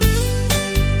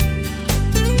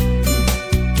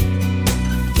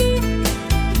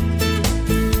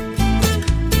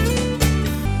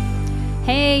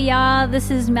y'all. This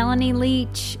is Melanie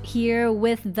Leach here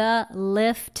with the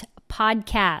Lift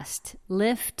podcast.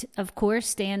 Lift, of course,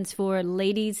 stands for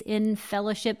Ladies in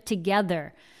Fellowship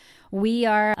Together. We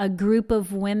are a group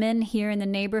of women here in the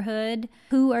neighborhood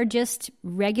who are just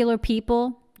regular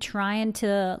people trying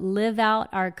to live out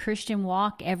our Christian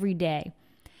walk every day.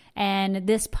 And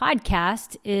this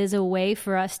podcast is a way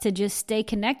for us to just stay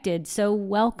connected. So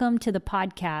welcome to the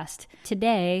podcast.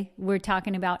 Today, we're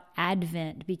talking about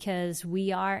Advent because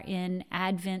we are in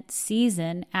Advent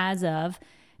season as of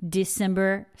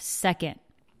December 2nd.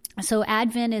 So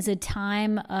Advent is a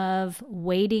time of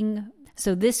waiting.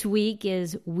 So this week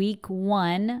is week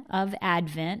 1 of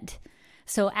Advent.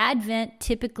 So Advent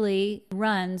typically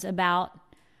runs about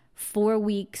 4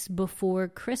 weeks before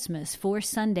Christmas, 4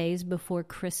 Sundays before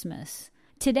Christmas.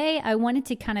 Today, I wanted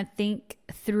to kind of think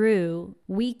through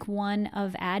week 1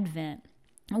 of Advent.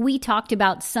 We talked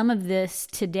about some of this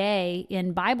today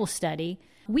in Bible study.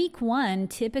 Week 1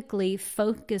 typically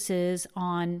focuses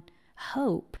on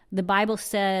hope. The Bible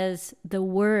says the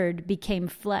Word became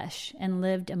flesh and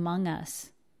lived among us.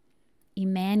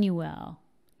 Emmanuel,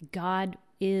 God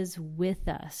is with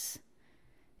us.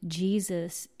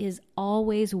 Jesus is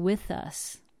always with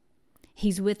us.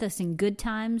 He's with us in good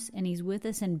times and he's with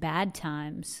us in bad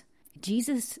times.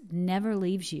 Jesus never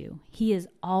leaves you. He is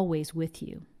always with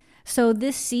you. So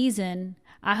this season,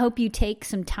 I hope you take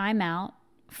some time out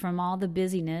from all the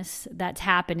busyness that's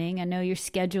happening. I know your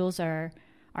schedules are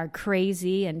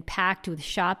crazy and packed with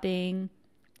shopping,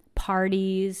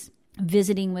 parties,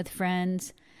 visiting with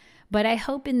friends. But I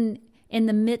hope in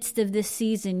the midst of this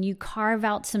season, you carve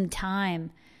out some time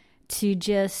to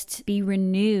just be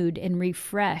renewed and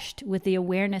refreshed with the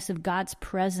awareness of God's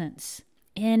presence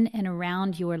in and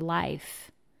around your life.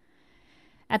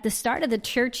 At the start of the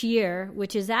church year,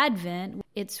 which is Advent,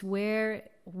 it's where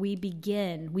we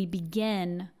begin. We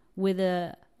begin with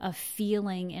a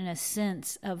feeling and a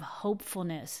sense of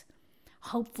hopefulness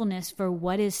for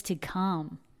what is to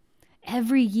come.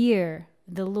 Every year,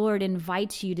 the Lord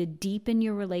invites you to deepen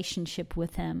your relationship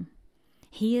with Him.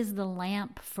 He is the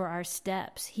lamp for our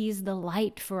steps. He's the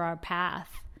light for our path.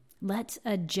 Let's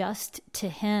adjust to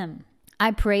Him.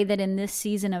 I pray that in this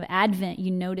season of Advent, you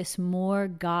notice more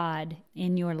God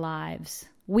in your lives.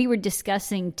 We were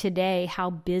discussing today how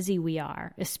busy we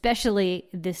are, especially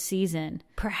this season.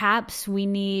 Perhaps we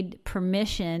need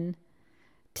permission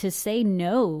to say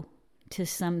no to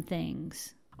some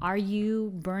things. Are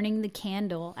you burning the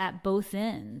candle at both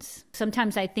ends?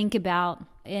 Sometimes I think about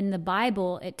in the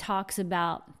Bible, it talks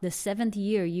about the 7th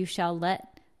year you shall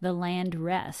let the land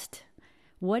rest.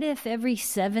 What if every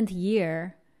 7th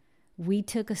year we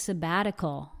took a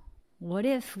sabbatical? What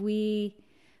if we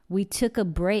took a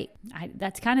break?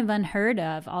 That's kind of unheard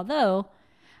of, although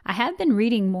I have been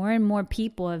reading more and more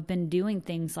people have been doing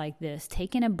things like this,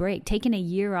 taking a break, taking a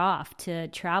year off to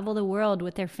travel the world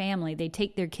with their family. They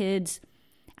take their kids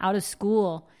out of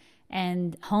school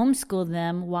and homeschool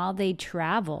them while they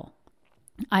travel.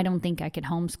 I don't think I could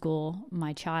homeschool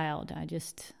my child.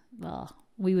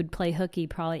 We would play hooky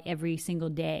probably every single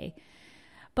day.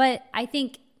 But I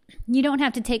think you don't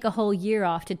have to take a whole year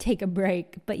off to take a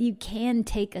break, but you can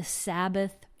take a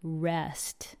Sabbath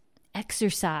rest,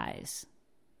 exercise,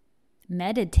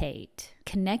 meditate,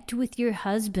 connect with your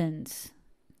husbands.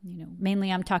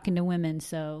 Mainly I'm talking to women,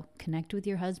 so connect with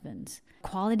your husbands.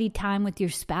 Quality time with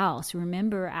your spouse.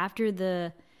 Remember, after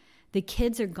the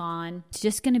kids are gone, it's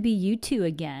just going to be you two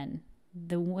again.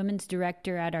 The women's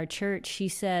director at our church, she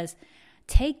says,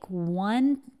 take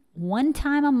one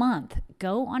time a month,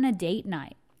 go on a date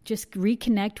night. Just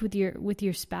reconnect with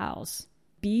your spouse.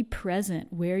 Be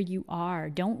present where you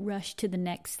are. Don't rush to the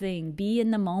next thing. Be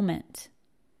in the moment.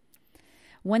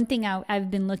 One thing I've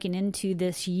been looking into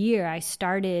this year, I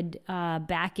started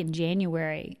back in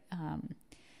January,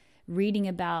 reading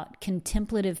about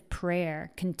contemplative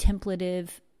prayer,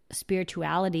 contemplative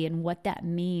spirituality, and what that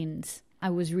means. I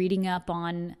was reading up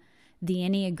on the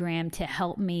Enneagram to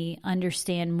help me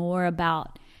understand more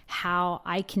about how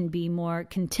I can be more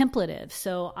contemplative.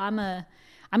 So I'm a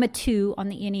 2 on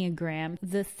the Enneagram.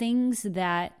 The things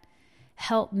that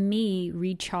help me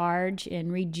recharge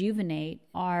and rejuvenate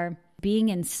are being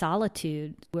in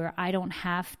solitude where I don't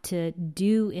have to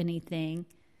do anything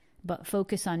but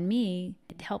focus on me.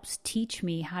 It helps teach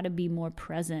me how to be more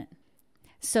present.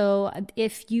 So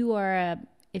if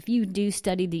you do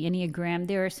study the Enneagram,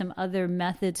 there are some other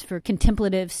methods for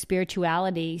contemplative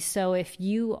spirituality. So if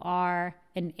you are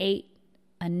an 8,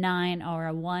 a 9, or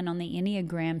a 1 on the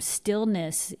Enneagram,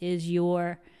 stillness is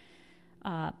your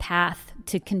path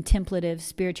to contemplative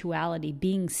spirituality,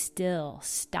 being still,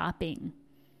 stopping.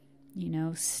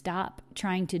 Stop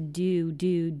trying to do.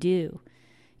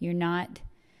 You're not,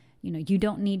 you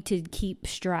don't need to keep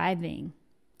striving.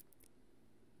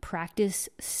 Practice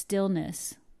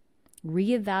stillness.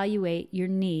 Reevaluate your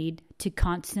need to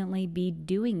constantly be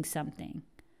doing something.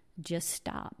 Just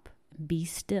stop. Be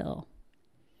still.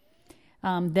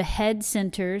 The head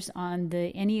centers on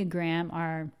the Enneagram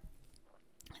are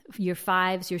your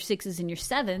 5s, your 6s, and your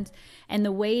 7s. And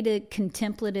the way to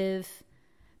contemplative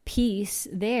peace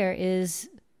there is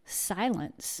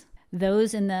silence.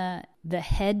 Those in the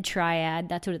head triad,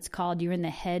 that's what it's called. You're in the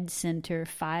head center,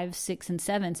 5, 6, and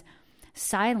 7s.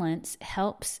 Silence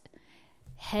helps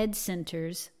head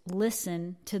centers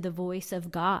listen to the voice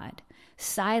of God.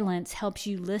 Silence helps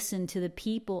you listen to the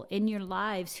people in your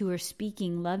lives who are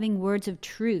speaking loving words of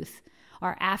truth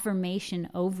or affirmation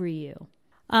over you.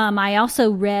 I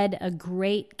also read a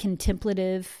great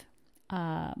contemplative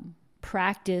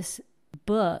practice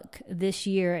book this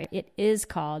year. It is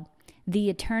called The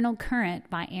Eternal Current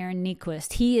by Aaron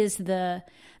Niequist. He is the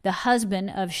husband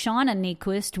of Shauna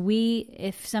Niequist.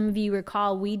 If some of you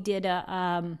recall, we did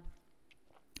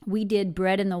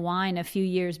Bread and the Wine a few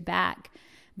years back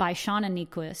by Shauna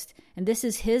Niequist. And this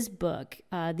is his book,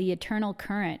 The Eternal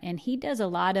Current. And he does a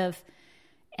lot of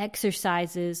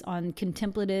exercises on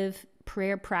contemplative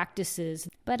prayer practices.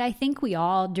 But I think we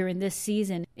all, during this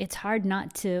season, it's hard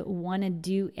not to want to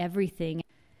do everything.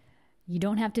 You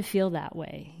don't have to feel that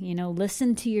way.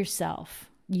 Listen to yourself.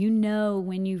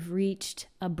 When you've reached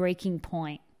a breaking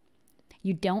point.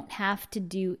 You don't have to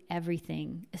do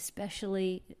everything,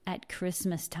 especially at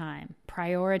Christmas time.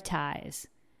 Prioritize.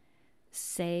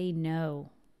 Say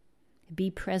no. Be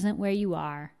present where you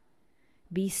are.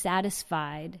 Be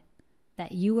satisfied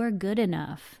that you are good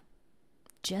enough.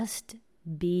 Just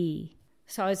be.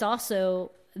 So I was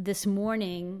also this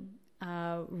morning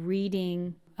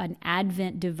reading an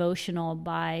Advent devotional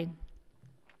by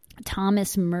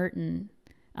Thomas Merton.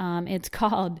 It's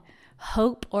called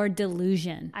Hope or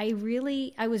Delusion. I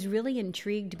was really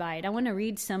intrigued by it. I want to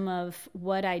read some of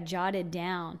what I jotted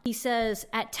down. He says,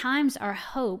 at times our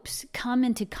hopes come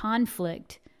into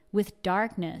conflict with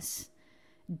darkness,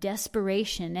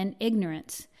 desperation, and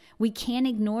ignorance. We can't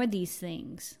ignore these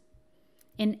things.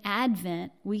 In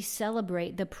Advent, we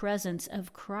celebrate the presence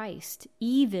of Christ,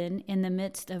 even in the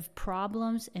midst of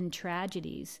problems and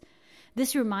tragedies.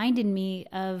 This reminded me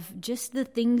of just the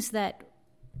things that,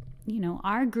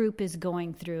 our group is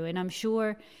going through. And I'm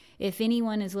sure if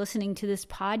anyone is listening to this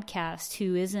podcast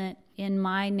who isn't in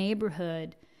my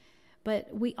neighborhood,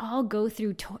 but we all go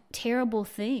through terrible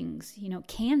things,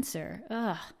 cancer.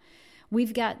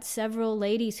 We've got several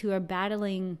ladies who are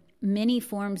battling many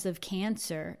forms of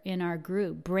cancer in our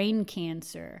group: brain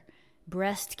cancer,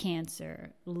 breast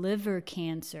cancer, liver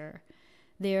cancer.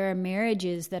 There are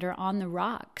marriages that are on the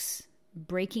rocks,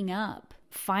 breaking up,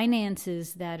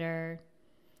 finances that are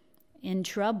in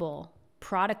trouble,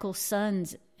 prodigal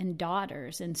sons and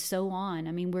daughters, and so on.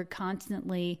 I mean, we're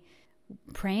constantly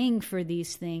praying for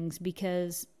these things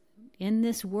because in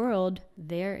this world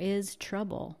there is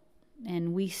trouble,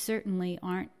 and we certainly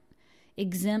aren't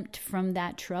exempt from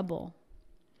that trouble.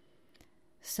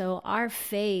 So our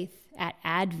faith at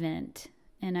Advent,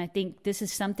 and I think this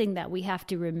is something that we have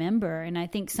to remember, and I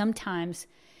think sometimes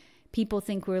people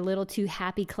think we're a little too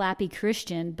happy-clappy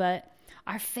Christian, but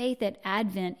our faith at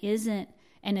Advent isn't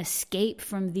an escape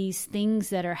from these things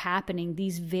that are happening,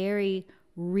 these very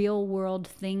real-world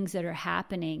things that are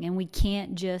happening, and we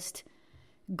can't just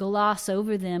gloss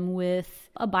over them with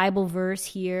a Bible verse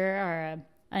here or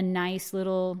a nice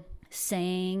little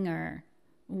saying or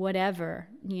whatever,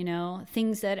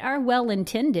 things that are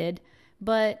well-intended,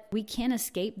 but we can't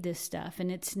escape this stuff,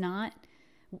 and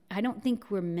I don't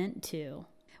think we're meant to.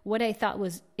 What I thought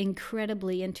was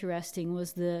incredibly interesting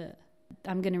was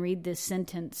I'm going to read this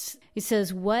sentence. It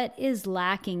says, what is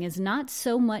lacking is not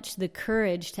so much the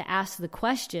courage to ask the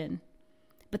question,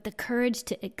 but the courage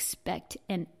to expect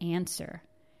an answer.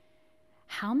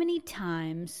 How many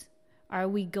times are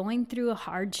we going through a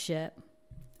hardship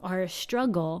or a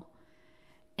struggle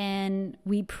and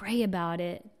we pray about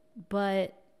it,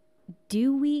 but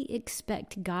do we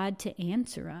expect God to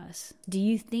answer us? Do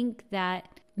you think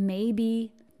that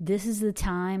maybe this is the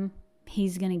time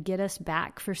He's going to get us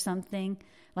back for something?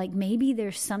 Like maybe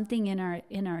there's something in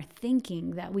our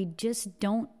thinking that we just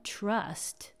don't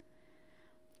trust.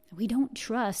 We don't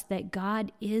trust that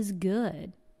God is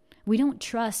good. We don't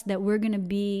trust that we're going to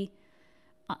be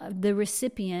the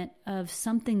recipient of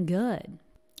something good.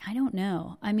 I don't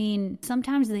know. I mean,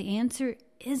 sometimes the answer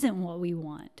isn't what we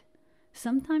want.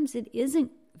 Sometimes it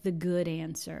isn't the good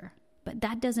answer. But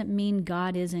that doesn't mean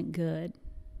God isn't good.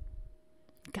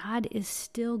 God is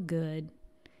still good,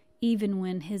 even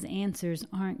when His answers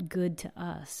aren't good to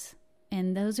us.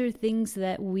 And those are things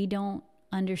that we don't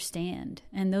understand.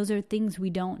 And those are things we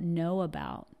don't know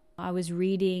about. I was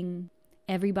reading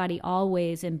Everybody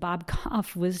Always, and Bob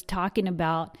Goff was talking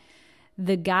about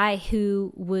the guy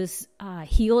who was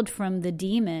healed from the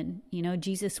demon. You know,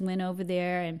 Jesus went over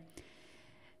there, and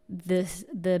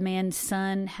the man's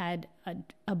son had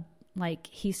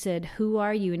he said, "Who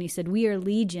are you?" And he said, "We are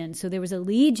legion." So there was a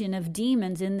legion of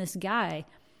demons in this guy.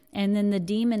 And then the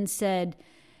demon said,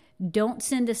 "Don't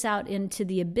send us out into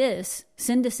the abyss.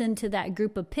 Send us into that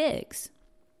group of pigs."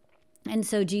 And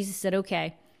so Jesus said,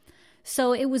 "Okay."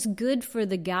 So it was good for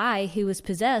the guy who was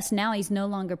possessed. Now he's no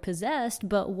longer possessed.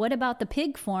 But what about the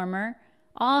pig farmer?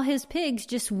 All his pigs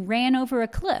just ran over a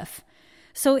cliff.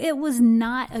 So it was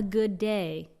not a good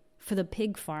day for the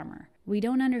pig farmer. We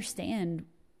don't understand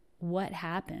what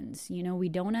happens. You know, we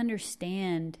don't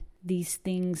understand these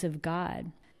things of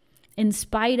God. In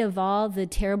spite of all the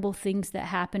terrible things that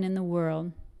happen in the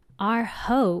world, our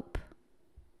hope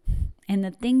and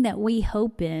the thing that we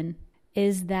hope in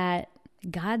is that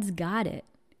God's got it.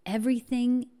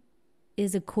 Everything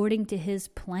is according to his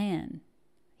plan.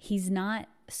 He's not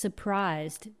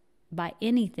surprised by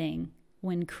anything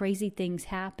when crazy things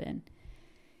happen.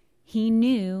 He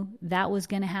knew that was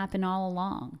going to happen all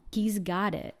along. He's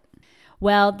got it.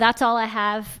 Well, that's all I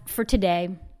have for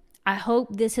today. I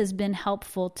hope this has been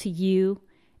helpful to you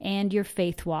and your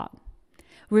faith walk.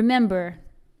 Remember,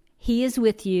 he is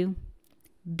with you.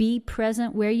 Be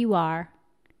present where you are.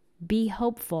 Be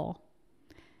hopeful.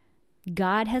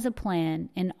 God has a plan,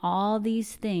 and all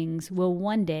these things will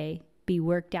one day be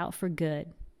worked out for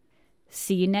good.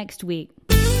 See you next week.